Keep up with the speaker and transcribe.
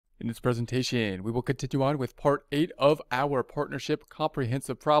In this presentation, we will continue on with part 8 of our partnership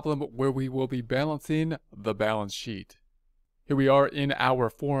comprehensive problem where we will be balancing the balance sheet. Here we are in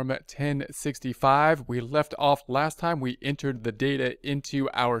our form 1065. We left off last time. We entered the data into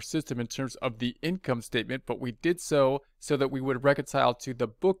our system in terms of the income statement, but we did so that we would reconcile to the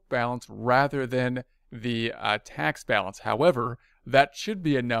book balance rather than the tax balance. However, that should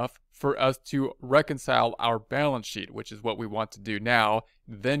be enough for us to reconcile our balance sheet, which is what we want to do now,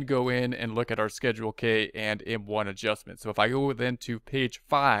 then go in and look at our Schedule K and M1 adjustments. So if I go then to page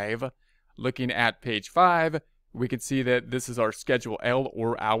 5, looking at page 5, we can see that this is our Schedule L,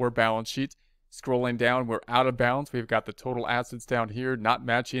 or our balance sheet. Scrolling down, we're out of balance. We've got the total assets down here not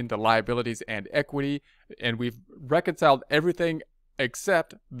matching the liabilities and equity, and we've reconciled everything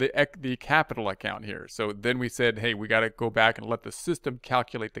except the capital account here. So then we said, hey, we got to go back and let the system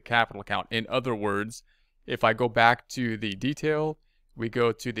calculate the capital account. In other words, if I go back to the detail, we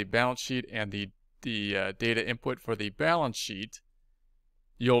go to the balance sheet and the data input for the balance sheet.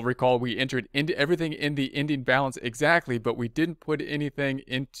 You'll recall we entered into everything in the ending balance exactly, but we didn't put anything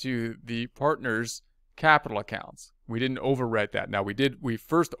into the partners' capital accounts. We didn't overwrite that. Now we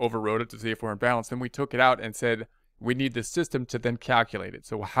first overwrote it to see if we're in balance, then we took it out and said we need the system to then calculate it.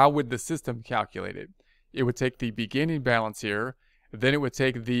 So how would the system calculate it? It would take the beginning balance here, then it would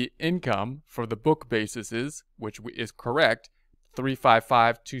take the income for the book basis, which is correct,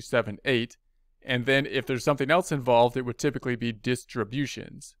 355,278, and then if there's something else involved, it would typically be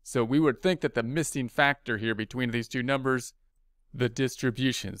distributions. So we would think that the missing factor here between these two numbers, the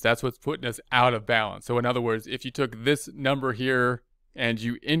distributions, that's what's putting us out of balance. So in other words, if you took this number here and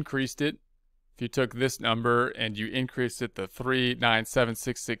you increased it, if you took this number and you increased it to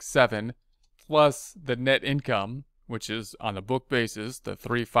 397,667 plus the net income, which is on the book basis, the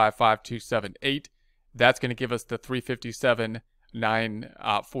 355,278, that's going to give us the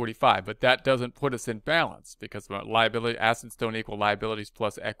 357,945. But that doesn't put us in balance because liability assets don't equal liabilities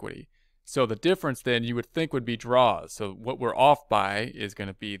plus equity. So the difference then you would think would be draws. So what we're off by is going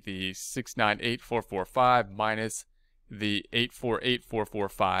to be the 698,445 minus the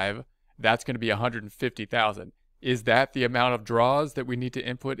 848,445. That's going to be 150,000. Is that the amount of draws that we need to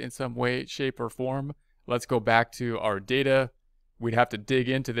input in some way, shape, or form? Let's go back to our data. We'd have to dig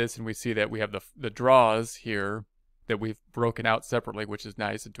into this, and we see that we have the draws here that we've broken out separately, which is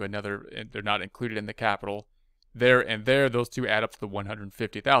nice, into another, and they're not included in the capital. There and there, those two add up to the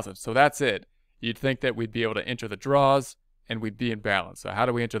 150,000. So that's it. You'd think that we'd be able to enter the draws, and we'd be in balance. So how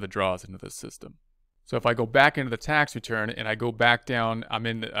do we enter the draws into this system? So if I go back into the tax return and I go back down, I'm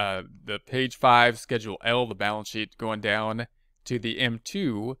in the page 5, Schedule L, the balance sheet, going down to the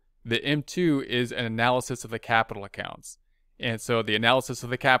M2. The M2 is an analysis of the capital accounts. And so the analysis of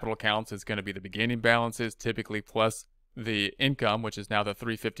the capital accounts is going to be the beginning balances, typically plus the income, which is now the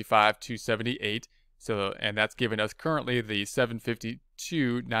 355,278. So, and that's giving us currently the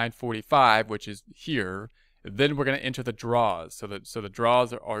 752,945, which is here. Then we're going to enter the draws. So the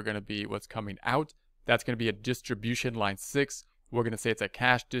draws are going to be what's coming out. That's going to be a distribution line 6. We're going to say it's a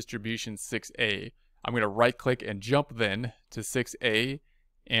cash distribution 6A. I'm going to right click and jump then to 6A,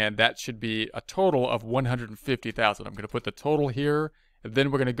 and that should be a total of 150,000. I'm going to put the total here, and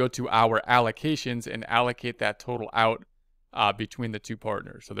then we're going to go to our allocations and allocate that total out between the two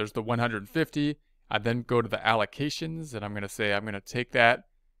partners. So there's the 150. I then go to the allocations, and I'm going to say I'm going to take that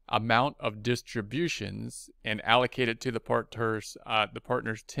amount of distributions and allocate it to the partners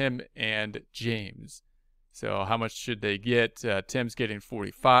Tim and James. So how much should they get? Tim's getting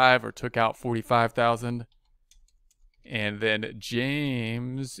 45, or took out 45,000. And then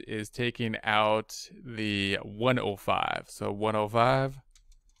James is taking out the 105. So 105.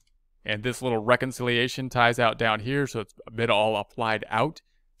 And this little reconciliation ties out down here, so it's a bit all applied out.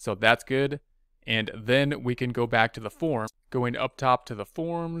 So that's good. And then we can go back to the form, going up top to the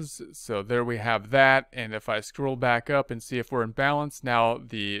forms. So there we have that. And if I scroll back up and see if we're in balance, now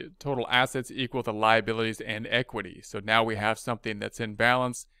the total assets equal the liabilities and equity. So now we have something that's in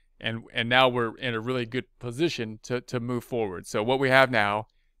balance, and now we're in a really good position to move forward. So what we have now,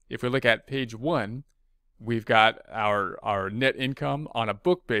 if we look at page 1, we've got our net income on a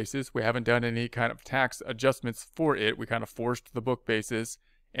book basis. We haven't done any kind of tax adjustments for it. We kind of forced the book basis.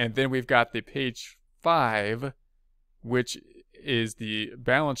 And then we've got the page 5, which is the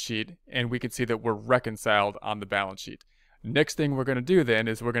balance sheet, and we can see that we're reconciled on the balance sheet. Next thing we're going to do then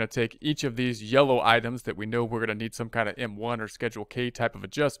is we're going to take each of these yellow items that we know we're going to need some kind of M1 or Schedule K type of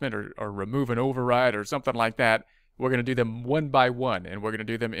adjustment, or remove an override or something like that. We're going to do them one by one, and we're going to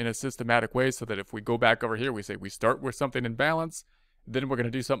do them in a systematic way so that if we go back over here, we say we start with something in balance, then we're going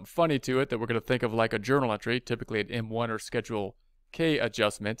to do something funny to it that we're going to think of like a journal entry, typically an M1 or Schedule K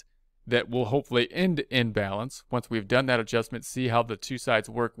adjustment. that will hopefully end in balance. Once we've done that adjustment, see how the two sides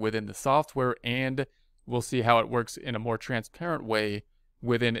work within the software, and we'll see how it works in a more transparent way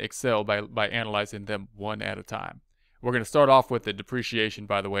within Excel by analyzing them one at a time. We're going to start off with the depreciation,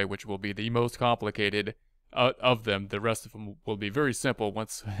 by the way, which will be the most complicated of them. The rest of them will be very simple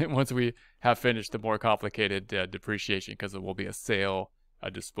once we have finished the more complicated depreciation, because it will be a sale,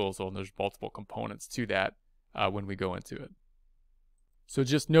 a disposal, and there's multiple components to that when we go into it. So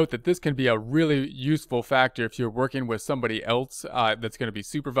just note that this can be a really useful factor if you're working with somebody else that's going to be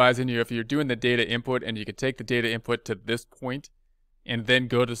supervising you. If you're doing the data input and you can take the data input to this point and then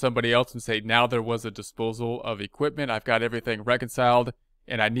go to somebody else and say, now there was a disposal of equipment, I've got everything reconciled,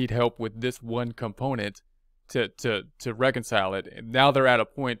 and I need help with this one component to reconcile it. And now they're at a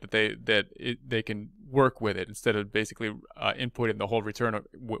point that they can work with it instead of basically inputting the whole return,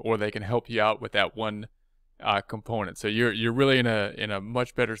 or they can help you out with that one component. So you're really in a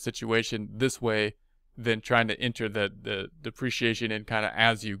much better situation this way than trying to enter the depreciation in kind of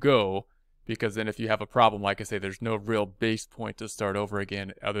as you go, because then if you have a problem, like I say, there's no real base point to start over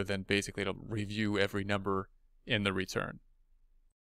again other than basically to review every number in the return.